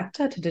greatest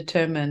factor to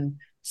determine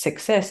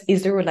success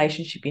is the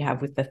relationship you have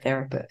with the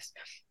therapist.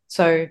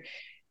 So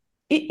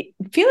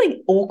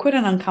feeling awkward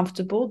and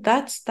uncomfortable,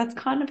 that's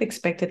kind of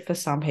expected for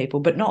some people,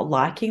 but not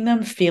liking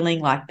them,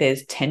 feeling like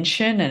there's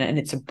tension and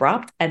it's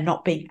abrupt and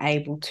not being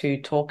able to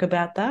talk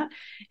about that,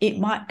 it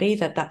might be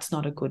that that's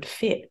not a good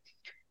fit.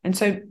 And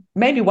so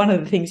maybe one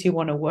of the things you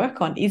want to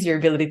work on is your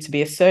ability to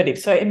be assertive.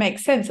 So it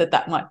makes sense that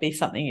that might be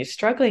something you're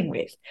struggling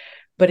with,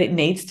 but it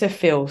needs to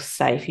feel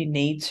safe. You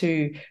need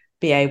to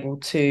be able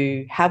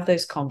to have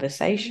those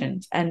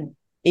conversations. And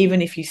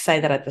even if you say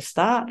that at the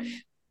start,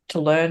 to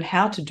learn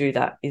how to do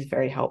that is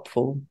very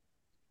helpful.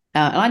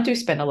 And I do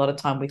spend a lot of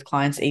time with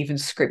clients, even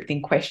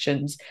scripting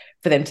questions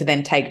for them to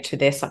then take to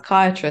their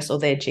psychiatrist or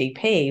their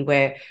GP,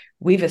 where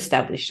we've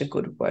established a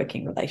good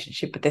working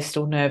relationship, but they're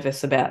still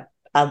nervous about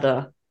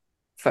other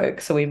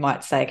folks. So we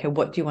might say, okay,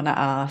 what do you want to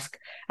ask?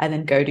 And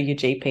then go to your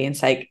GP and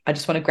say, I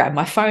just want to grab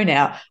my phone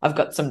out. I've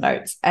got some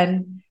notes.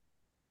 And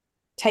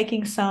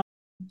taking some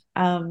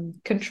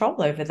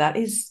control over that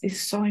is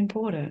so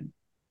important.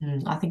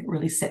 I think it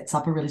really sets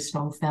up a really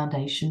strong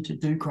foundation to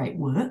do great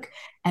work.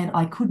 And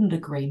I couldn't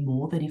agree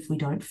more that if we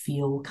don't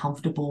feel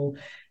comfortable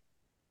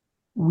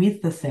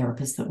with the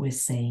therapist that we're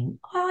seeing,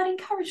 I'd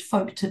encourage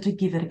folk to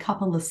give it a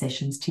couple of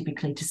sessions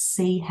typically to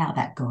see how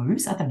that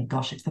goes. I mean,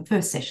 gosh, if the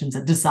first session's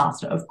a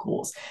disaster, of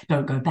course,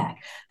 don't go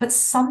back. But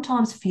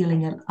sometimes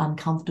feeling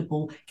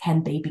uncomfortable can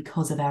be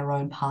because of our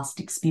own past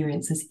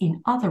experiences in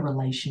other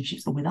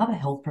relationships or with other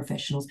health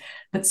professionals.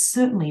 But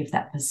certainly if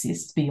that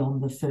persists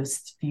beyond the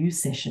first few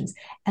sessions,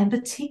 and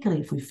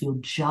particularly if we feel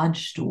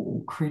judged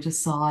or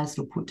criticised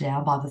or put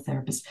down by the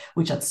therapist,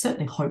 which I'd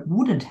certainly hope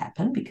wouldn't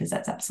happen, because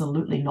that's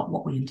absolutely not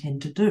what we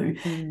intend to do,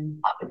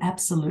 I would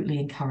absolutely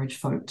encourage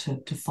folk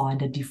to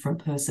find a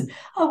different person.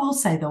 I will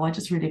say, though, I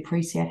just really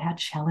appreciate how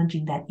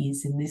challenging that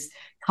is in this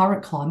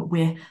current climate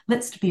where,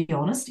 let's be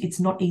honest, it's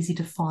not easy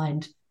to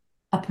find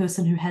a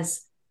person who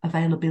has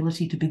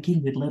availability to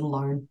begin with, let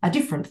alone a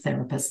different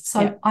therapist. So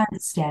yeah. I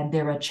understand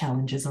there are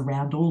challenges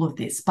around all of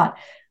this, but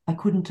I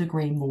couldn't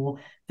agree more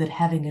that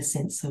having a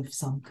sense of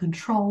some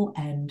control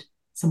and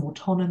some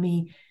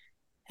autonomy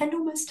and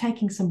almost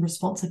taking some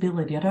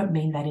responsibility. I don't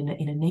mean that in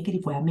a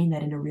negative way. I mean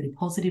that in a really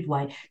positive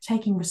way,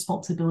 taking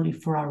responsibility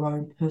for our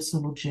own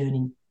personal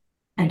journey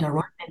and our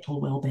own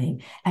mental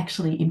well-being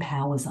actually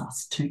empowers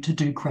us to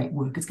do great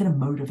work. It's going to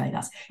motivate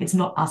us. It's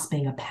not us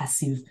being a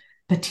passive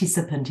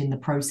participant in the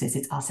process.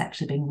 It's us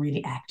actually being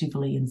really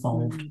actively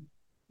involved.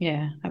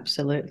 Yeah,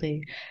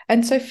 absolutely.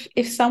 And so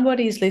if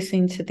somebody's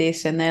listening to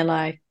this and they're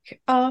like,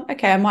 oh,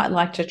 okay, I might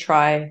like to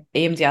try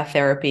EMDR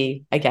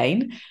therapy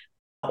again,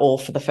 or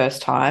for the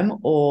first time,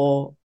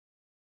 or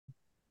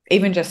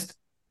even just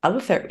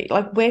other therapy,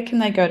 like, where can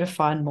they go to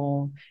find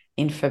more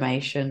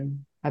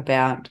information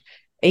about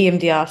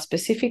EMDR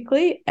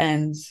specifically,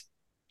 and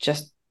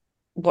just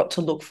what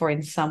to look for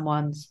in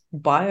someone's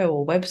bio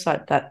or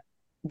website that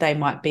they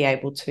might be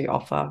able to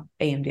offer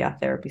EMDR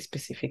therapy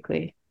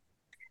specifically?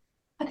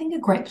 I think a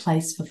great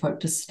place for folk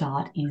to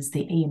start is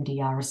the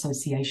EMDR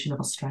Association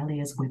of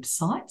Australia's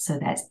website. So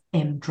that's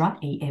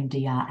emdraa.org,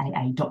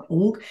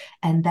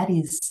 and that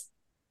is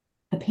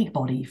the peak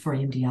body for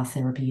EMDR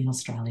therapy in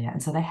Australia.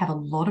 And so they have a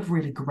lot of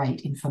really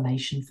great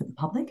information for the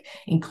public,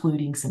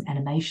 including some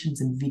animations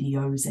and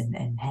videos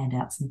and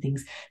handouts and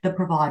things that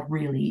provide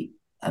really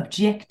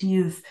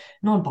objective,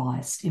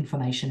 non-biased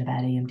information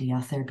about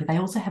EMDR therapy. They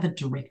also have a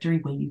directory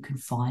where you can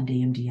find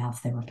EMDR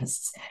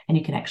therapists, and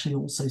you can actually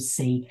also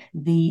see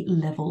the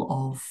level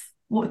of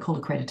what we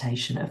call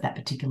accreditation of that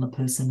particular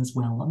person as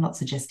well. I'm not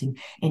suggesting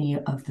any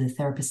of the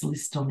therapists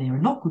listed on there are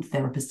not good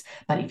therapists,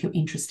 but if you're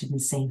interested in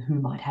seeing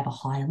who might have a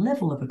higher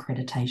level of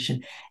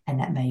accreditation, and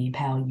that may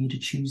empower you to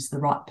choose the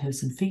right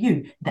person for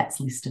you, that's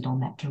listed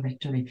on that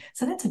directory.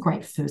 So that's a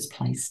great first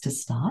place to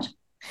start.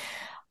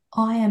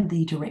 I am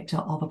the director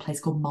of a place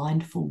called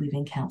Mindful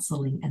Living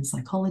Counselling and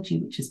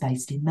Psychology, which is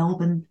based in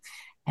Melbourne.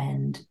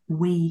 And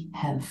we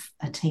have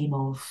a team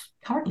of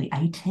currently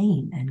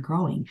 18 and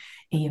growing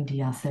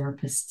EMDR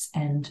therapists,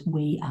 and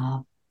we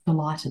are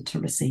delighted to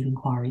receive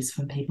inquiries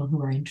from people who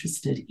are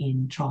interested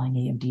in trying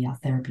EMDR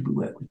therapy. We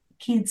work with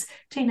kids,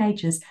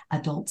 teenagers,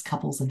 adults,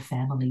 couples and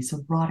families,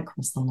 so right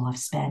across the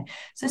lifespan.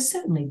 So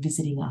certainly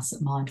visiting us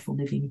at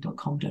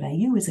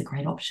mindfulliving.com.au is a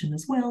great option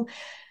as well.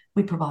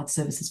 We provide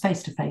services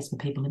face-to-face for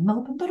people in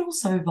Melbourne, but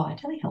also via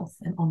telehealth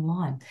and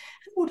online. And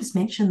we'll just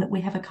mention that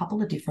we have a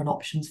couple of different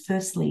options.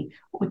 Firstly,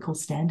 what we call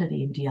standard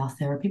EMDR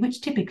therapy,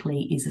 which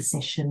typically is a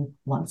session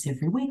once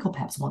every week or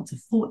perhaps once a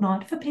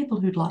fortnight for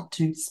people who'd like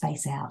to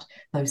space out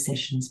those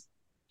sessions.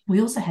 We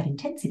also have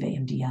intensive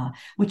EMDR,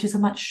 which is a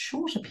much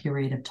shorter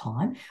period of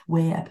time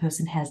where a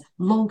person has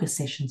longer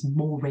sessions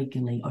more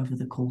regularly over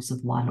the course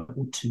of 1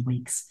 or 2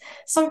 weeks.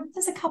 So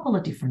there's a couple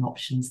of different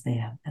options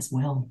there as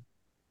well.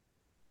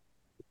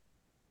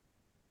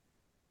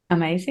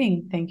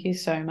 Amazing. Thank you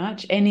so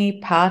much. Any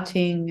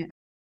parting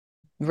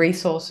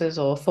resources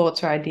or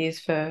thoughts or ideas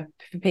for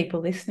people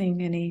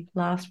listening? Any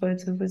last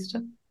words of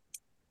wisdom?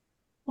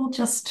 Well,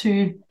 just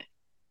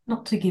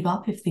not to give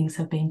up if things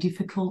have been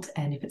difficult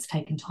and if it's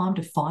taken time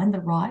to find the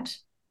right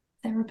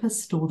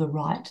therapist or the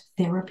right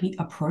therapy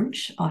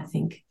approach. I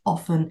think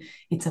often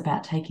it's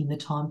about taking the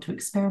time to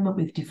experiment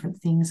with different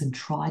things and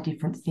try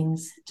different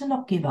things, to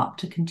not give up,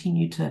 to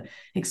continue to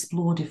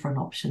explore different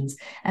options,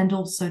 and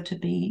also to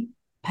be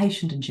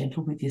patient and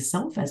gentle with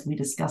yourself. As we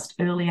discussed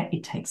earlier,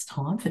 it takes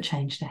time for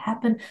change to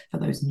happen, for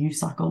those new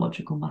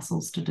psychological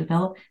muscles to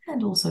develop,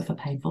 and also for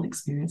painful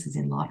experiences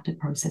in life to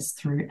process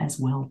through as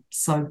well.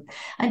 So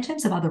in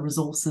terms of other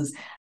resources,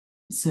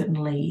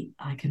 certainly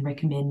I can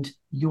recommend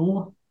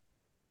your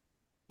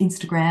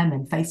Instagram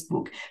and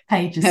Facebook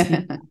pages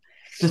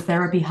for the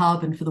Therapy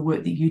Hub and for the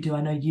work that you do.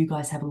 I know you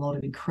guys have a lot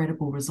of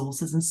incredible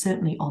resources, and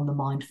certainly on the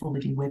Mindful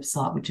Living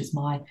website, which is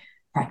my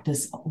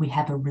practice, we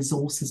have a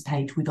resources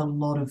page with a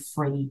lot of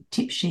free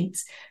tip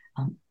sheets,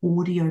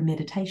 audio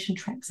meditation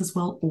tracks as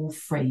well, all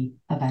free,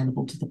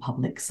 available to the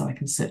public. So I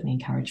can certainly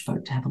encourage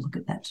folk to have a look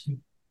at that too.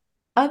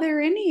 Are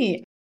there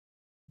any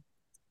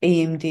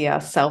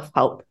EMDR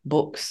self-help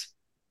books?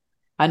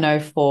 I know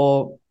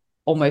for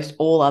almost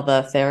all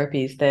other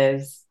therapies,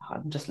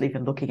 I'm just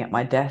even looking at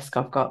my desk,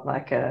 I've got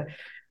like a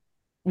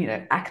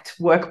ACT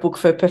workbook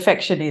for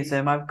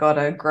perfectionism. I've got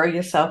a Grow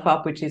Yourself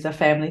Up, which is a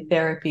family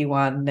therapy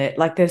one.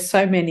 There's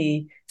so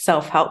many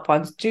self-help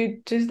ones.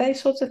 Do those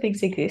sorts of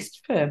things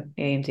exist for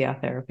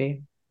EMDR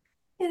therapy?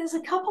 Yeah, there's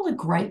a couple of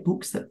great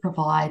books that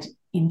provide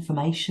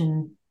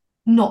information,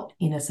 not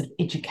in a sort of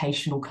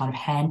educational kind of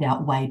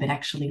handout way, but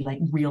actually like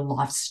real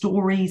life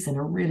stories, and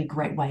a really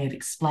great way of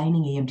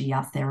explaining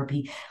EMDR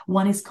therapy.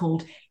 One is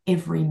called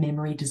Every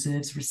Memory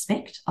Deserves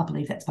Respect. I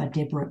believe that's by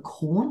Deborah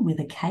Korn with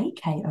a K,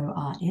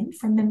 Korn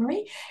from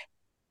memory.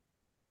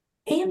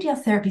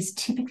 EMDR therapy is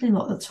typically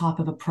not the type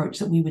of approach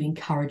that we would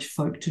encourage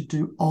folk to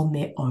do on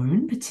their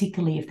own,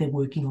 particularly if they're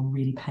working on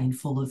really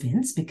painful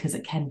events, because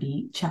it can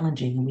be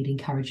challenging, and we'd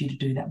encourage you to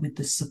do that with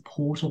the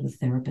support of a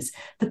therapist.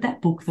 But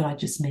that book that I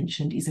just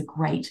mentioned is a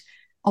great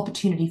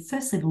opportunity,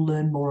 firstly, to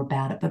learn more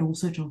about it, but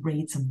also to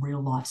read some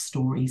real life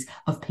stories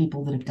of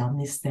people that have done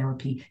this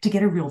therapy to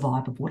get a real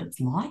vibe of what it's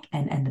like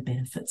and the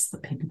benefits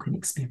that people can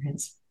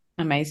experience.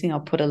 Amazing. I'll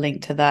put a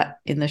link to that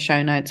in the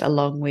show notes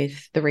along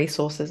with the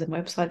resources and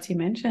websites you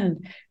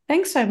mentioned.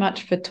 Thanks so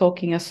much for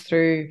talking us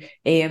through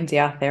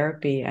EMDR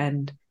therapy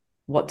and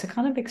what to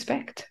kind of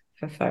expect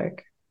for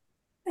folk.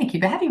 Thank you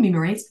for having me,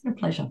 Marie. It's been a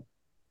pleasure.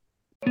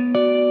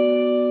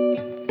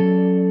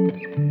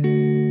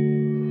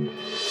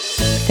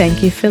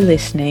 Thank you for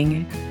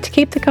listening. To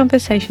keep the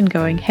conversation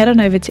going, head on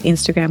over to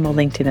Instagram or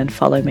LinkedIn and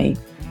follow me.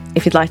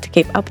 If you'd like to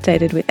keep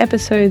updated with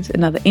episodes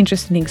and other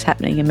interesting things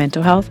happening in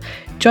mental health,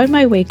 join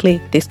my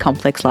weekly This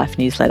Complex Life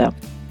newsletter,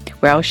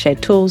 where I'll share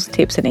tools,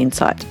 tips and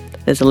insight.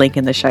 There's a link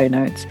in the show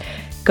notes.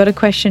 Got a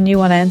question you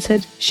want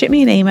answered? Shoot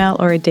me an email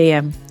or a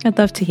DM. I'd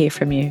love to hear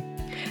from you.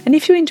 And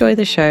if you enjoy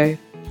the show,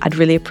 I'd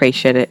really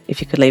appreciate it if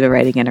you could leave a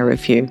rating and a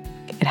review.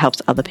 It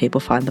helps other people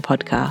find the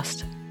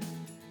podcast.